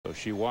So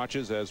she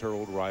watches as her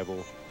old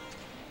rival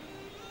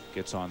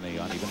gets on the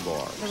uneven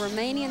bar. The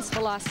Romanian's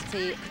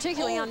velocity,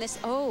 particularly on this.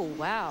 Oh,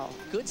 wow.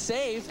 Good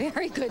save.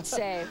 Very good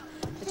save.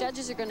 The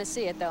judges are going to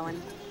see it, though,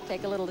 and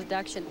take a little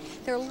deduction.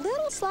 They're a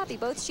little sloppy.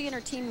 Both she and her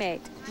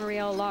teammate,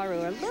 Maria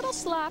Olaru, are a little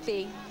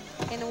sloppy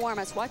in the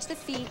warm-ups. Watch the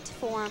feet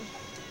form.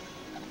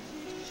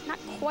 Not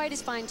quite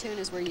as fine-tuned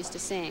as we're used to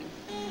seeing.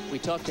 We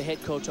talked to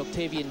head coach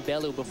Octavian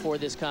Bellu before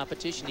this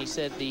competition. He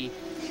said the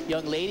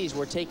young ladies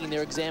were taking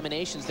their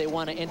examinations. They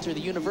want to enter the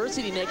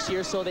university next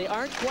year, so they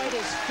aren't quite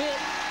as fit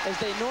as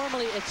they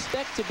normally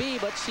expect to be,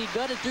 but she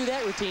gutted through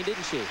that routine,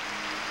 didn't she?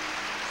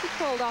 She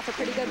pulled off a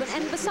pretty good one.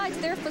 And besides,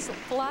 their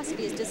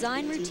philosophy is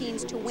design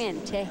routines to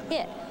win, to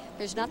hit.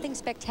 There's nothing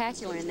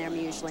spectacular in them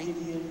usually.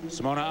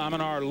 Simona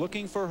Amanar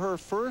looking for her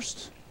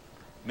first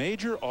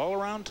major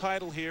all-around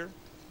title here.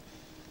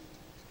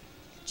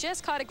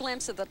 Just caught a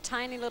glimpse of the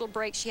tiny little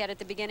break she had at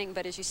the beginning,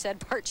 but as you said,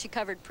 Bart, she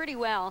covered pretty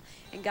well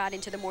and got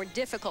into the more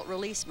difficult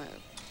release move.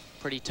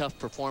 Pretty tough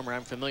performer.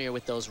 I'm familiar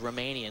with those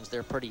Romanians.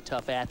 They're pretty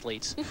tough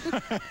athletes.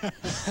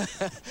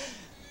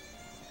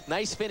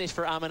 Nice finish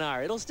for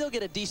Amanar. It'll still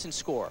get a decent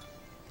score.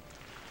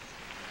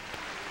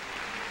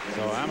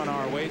 So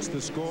Amanar waits the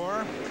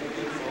score.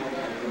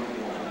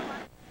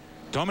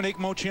 Dominique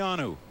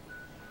Moceanu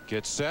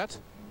gets set.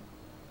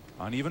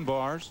 Uneven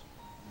bars.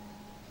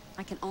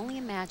 I can only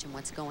imagine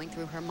what's going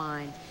through her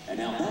mind.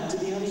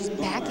 She's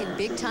back in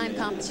big-time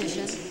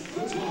competition.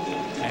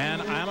 And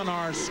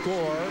Amanar's score,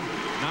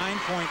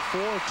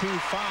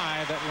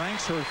 9.425. That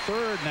ranks her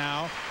third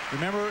now.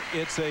 Remember,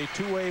 it's a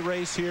two-way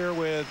race here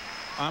with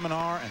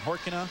Amanar and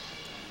Khorkina.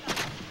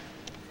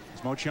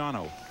 It's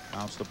Moceanu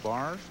mounts the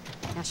bars.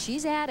 Now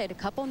she's added a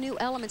couple new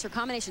elements or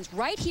combinations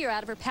right here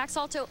out of her pack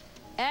salto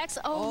X.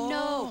 Oh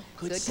no,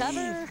 good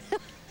cover.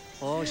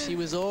 Oh, she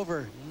was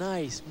over.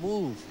 Nice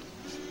move.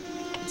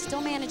 And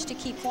still managed to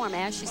keep form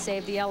as she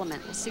saved the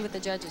element. We'll see what the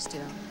judges do.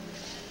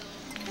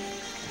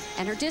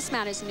 And her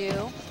dismount is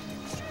new.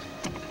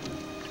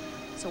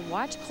 So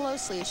watch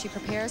closely as she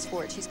prepares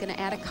for it. She's going to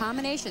add a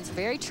combination. It's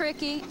very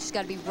tricky. She's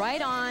got to be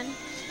right on.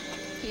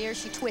 Here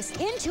she twists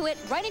into it,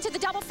 right into the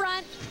double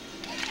front.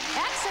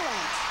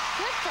 Excellent.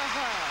 Good for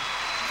her.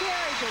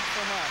 Very good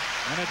for her.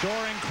 An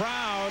adoring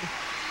crowd.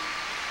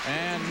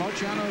 And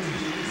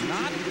Moceanu's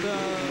not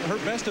her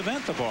best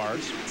event, the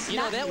bars. You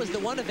know, that was the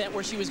one event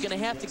where she was going to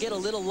have to get a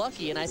little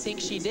lucky, and I think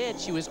she did.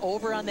 She was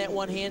over on that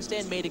one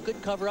handstand, made a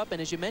good cover-up, and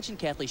as you mentioned,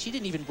 Kathleen, she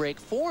didn't even break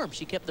form.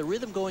 She kept the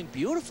rhythm going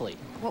beautifully.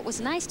 What was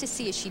nice to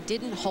see is she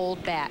didn't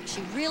hold back.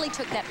 She really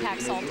took that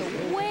pack salto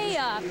way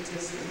up,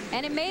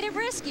 and it made it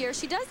riskier.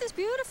 She does this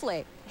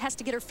beautifully. Has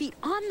to get her feet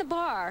on the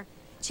bar.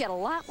 She had a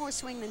lot more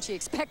swing than she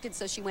expected,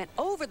 so she went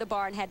over the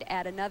bar and had to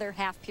add another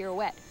half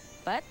pirouette.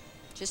 But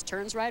just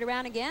turns right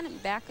around again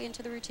and back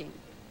into the routine.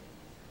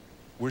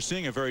 We're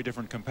seeing a very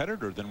different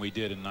competitor than we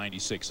did in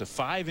 '96.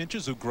 5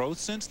 inches of growth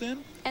since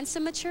then. And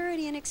some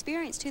maturity and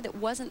experience, too, that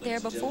wasn't there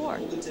before.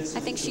 I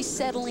think she's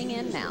settling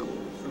in now.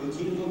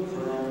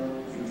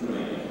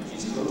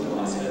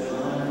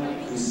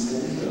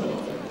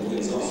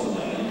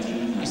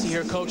 You see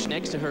her coach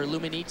next to her,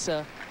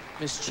 Luminitsa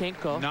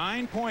Mischenko.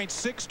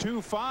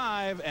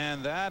 9.625,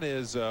 and that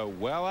is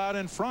well out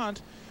in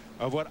front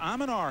of what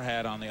Amanar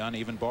had on the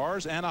uneven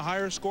bars and a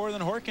higher score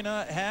than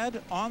Khorkina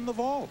had on the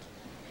vault.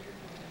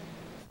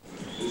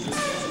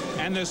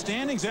 And the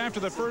standings after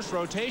the first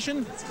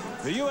rotation,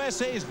 the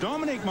USA's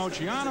Dominique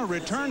Moceanu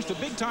returns to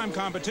big-time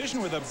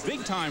competition with a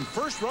big-time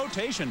first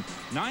rotation.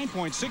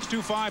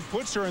 9.625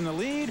 puts her in the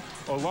lead.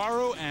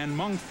 Olaru and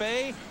Meng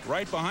Fei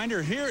right behind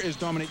her. Here is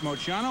Dominique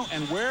Moceanu.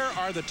 And where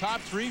are the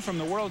top 3 from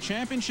the World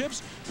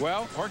Championships?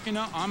 Well,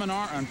 Khorkina,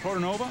 Amanar, and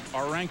Protonova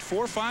are ranked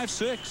 4, 5,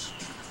 6.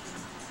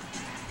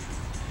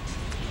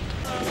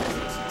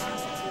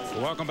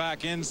 Welcome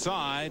back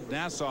inside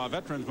Nassau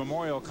Veterans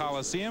Memorial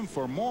Coliseum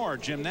for more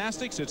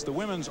gymnastics. It's the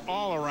women's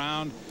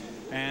all-around.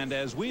 And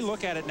as we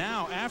look at it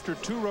now, after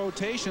 2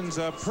 rotations,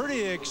 a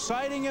pretty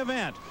exciting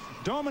event.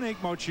 Dominique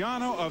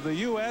Moceanu of the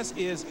U.S.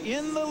 is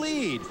in the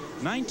lead.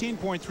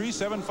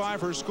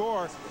 19.375 her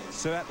score.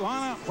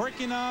 Svetlana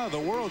Khorkina, the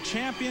world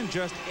champion,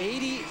 just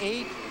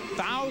 88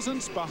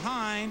 thousandths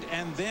behind.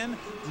 And then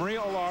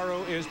Maria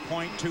Olaru is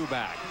 0.2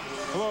 back.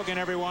 Hello again,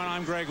 everyone.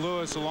 I'm Greg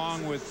Lewis,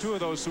 along with 2 of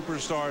those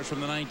superstars from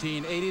the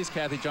 1980s,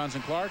 Kathy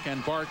Johnson-Clark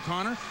and Bart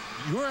Connor.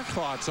 Your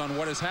thoughts on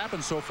what has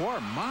happened so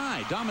far?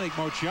 My, Dominique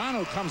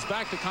Moceanu comes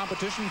back to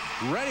competition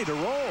ready to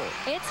roll.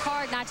 It's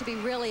hard not to be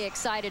really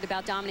excited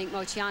about Dominique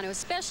Moceanu,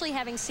 especially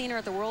having seen her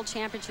at the World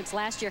Championships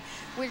last year,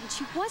 where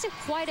she wasn't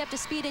quite up to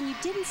speed and you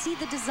didn't see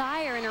the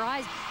desire in her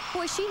eyes.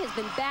 Boy, she has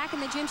been back in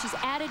the gym. She's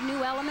added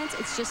new elements.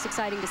 It's just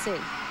exciting to see.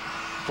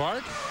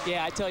 Bart?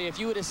 Yeah, I tell you, if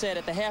you would have said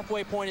at the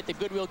halfway point at the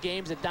Goodwill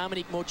Games that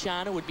Dominique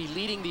Moceanu would be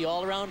leading the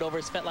all-around over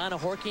Svetlana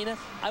Khorkina,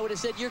 I would have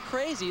said, you're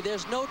crazy.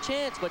 There's no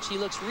chance, but she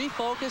looks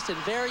refocused and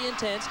very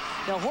intense.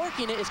 Now,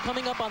 Khorkina is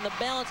coming up on the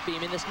balance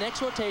beam in this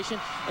next rotation,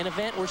 an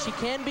event where she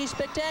can be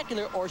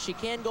spectacular or she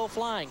can go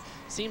flying.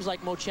 Seems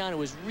like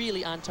Moceanu is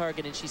really on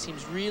target, and she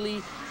seems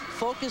really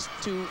focused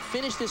to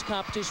finish this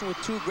competition with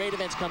 2 great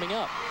events coming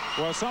up.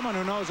 Well, someone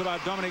who knows about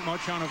Dominique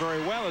Moceanu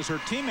very well is her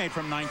teammate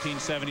from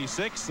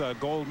 1976, a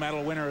gold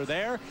medal winner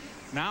there.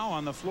 Now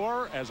on the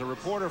floor as a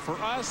reporter for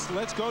us,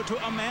 let's go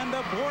to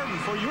Amanda Borden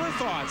for your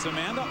thoughts,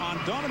 Amanda, on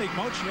Dominique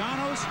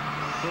Moceanu's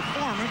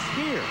performance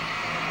here.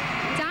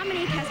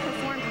 Dominique has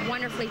performed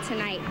wonderfully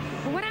tonight,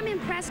 but what I'm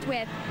impressed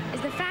with is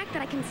the fact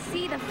that I can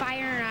see the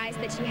fire in her eyes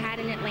that she had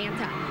in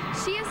Atlanta.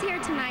 She is here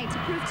tonight to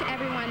prove to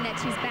everyone that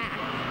she's back,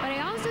 but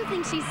I also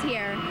think she's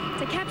here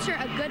to capture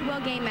a Goodwill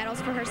game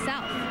medals for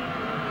herself.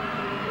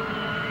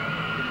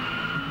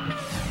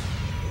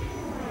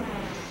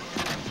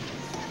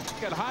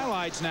 At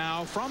highlights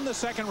now from the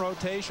second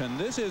rotation.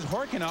 This is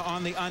Khorkina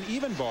on the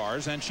uneven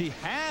bars, and she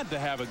had to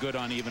have a good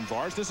uneven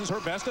bars. This is her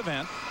best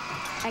event.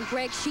 And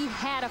Greg, she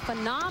had a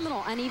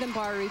phenomenal uneven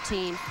bar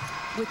routine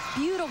with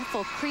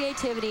beautiful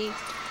creativity,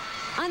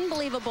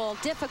 unbelievable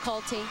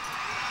difficulty.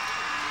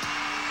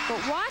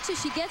 But watch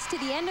as she gets to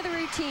the end of the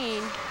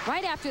routine,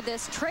 right after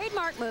this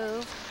trademark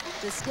move,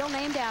 the skill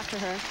named after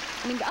her.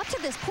 I mean, up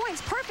to this point,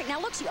 it's perfect. Now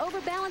look, she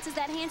overbalances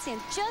that handstand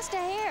just a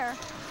hair.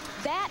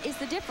 That is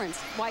the difference,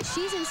 why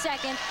she's in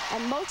second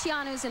and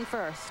Moceanu's in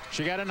first.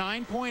 She got a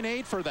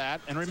 9.8 for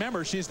that. And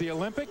remember, she's the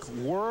Olympic,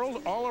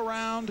 world,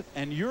 all-around,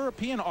 and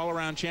European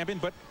all-around champion,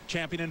 but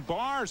champion in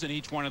bars in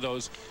each one of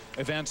those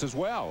events as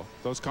well,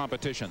 those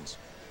competitions.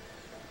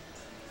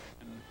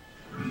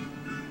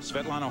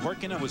 Svetlana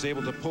Khorkina was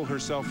able to pull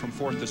herself from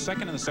 4th to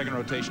 2nd in the second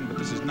rotation, but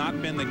this has not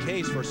been the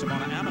case for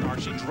Simona Amanar.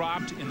 She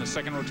dropped in the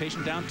second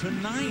rotation down to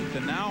 9th,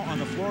 and now on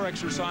the floor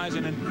exercise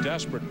in a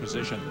desperate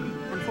position.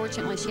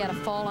 Unfortunately, she had a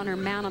fall on her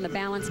mount on the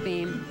balance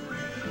beam.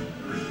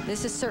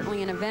 This is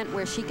certainly an event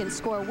where she can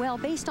score well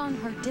based on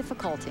her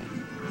difficulty.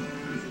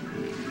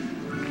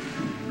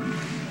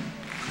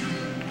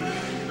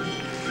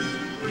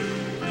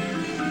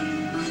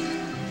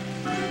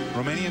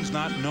 Romanian's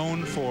not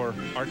known for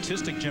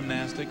artistic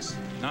gymnastics,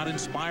 not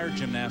inspired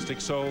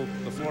gymnastics, so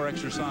the floor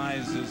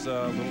exercise is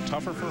a little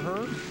tougher for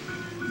her.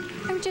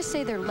 I would just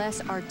say they're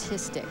less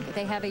artistic.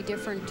 They have a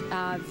different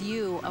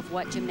view of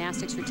what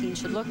gymnastics routines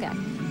should look at.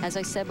 As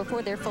I said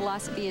before, their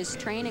philosophy is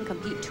train and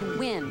compete to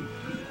win.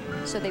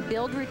 So they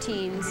build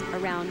routines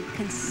around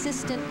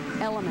consistent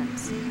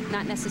elements,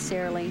 not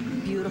necessarily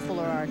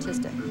beautiful or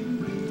artistic.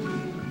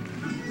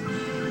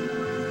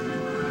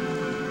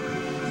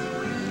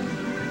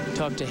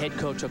 Talked to head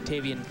coach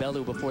Octavian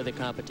Bellu before the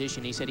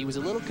competition. He said he was a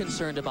little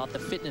concerned about the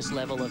fitness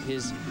level of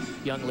his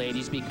young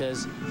ladies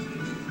because,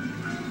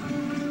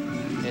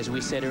 as we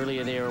said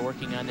earlier, they are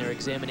working on their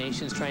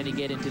examinations, trying to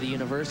get into the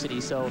university.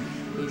 So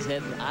he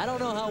said, I don't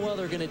know how well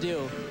they're going to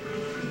do.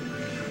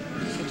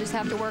 She'll just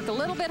have to work a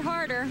little bit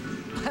harder,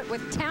 but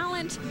with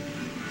talent,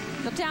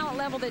 the talent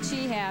level that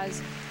she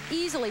has,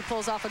 easily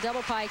pulls off a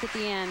double pike at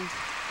the end.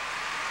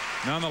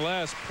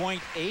 Nonetheless,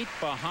 0.8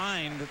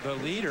 behind the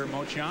leader,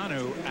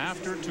 Moceanu,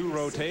 after 2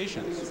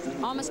 rotations.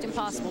 Almost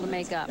impossible to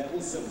make up.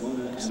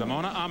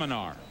 Simona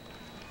Amanar.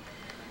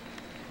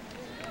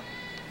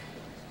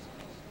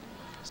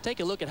 Let's take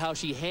a look at how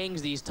she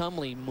hangs these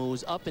tumbling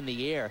moves up in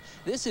the air.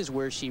 This is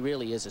where she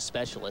really is a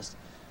specialist.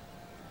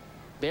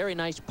 Very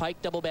nice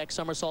pike double back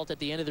somersault at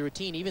the end of the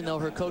routine. Even though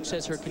her coach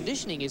says her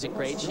conditioning isn't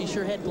great, she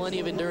sure had plenty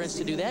of endurance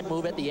to do that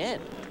move at the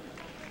end.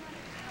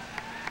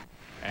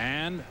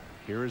 And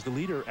here is the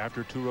leader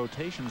after 2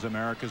 rotations,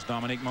 America's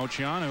Dominique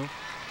Moceanu,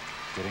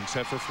 getting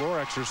set for floor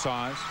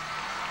exercise.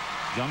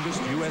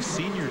 Youngest U.S.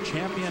 senior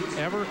champion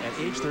ever at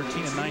age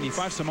 13 and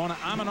 95. Simona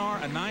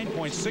Amanar, a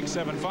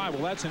 9.675.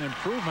 Well, that's an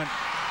improvement,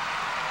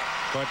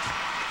 but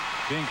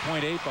being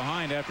 0.8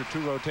 behind after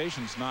 2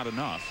 rotations, not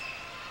enough.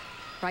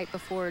 Right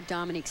before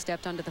Dominique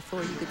stepped onto the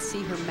floor, you could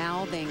see her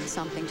mouthing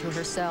something to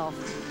herself.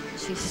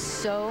 She's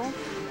so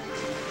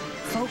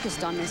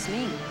focused on this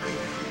knee.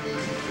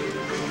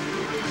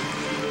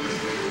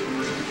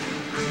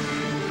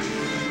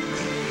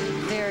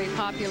 Very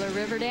popular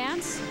river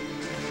dance.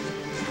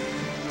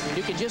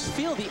 You can just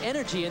feel the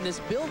energy in this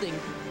building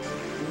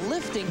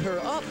lifting her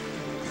up.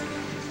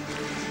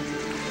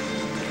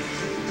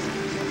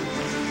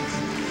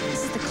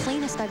 This is the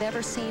cleanest I've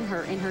ever seen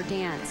her in her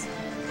dance.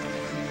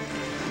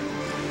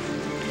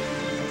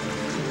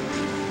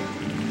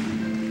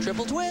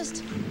 Triple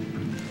twist.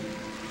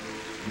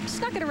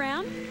 Snuck it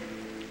around.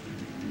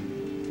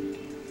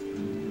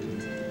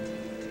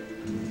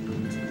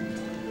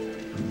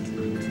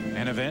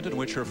 An event in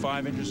which her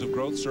 5 inches of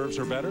growth serves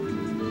her better?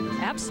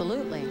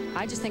 Absolutely.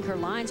 I just think her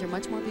lines are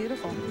much more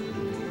beautiful.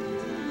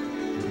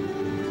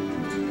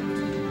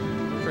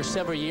 For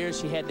several years,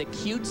 she had the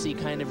cutesy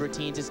kind of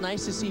routines. It's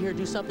nice to see her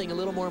do something a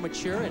little more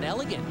mature and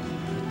elegant.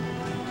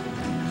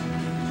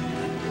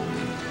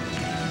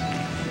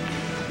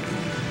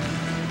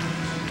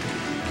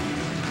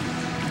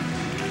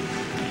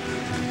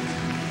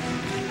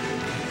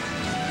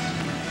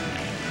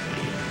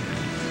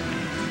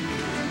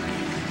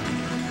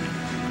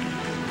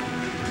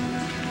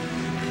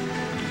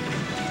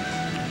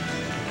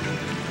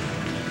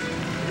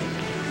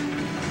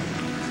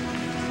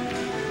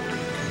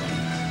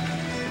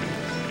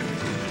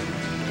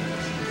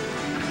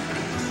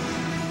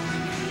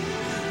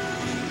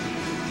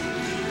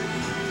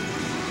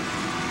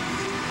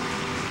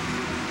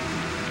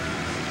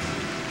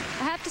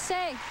 have to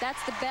say,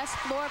 that's the best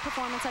floor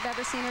performance I've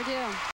ever seen her do.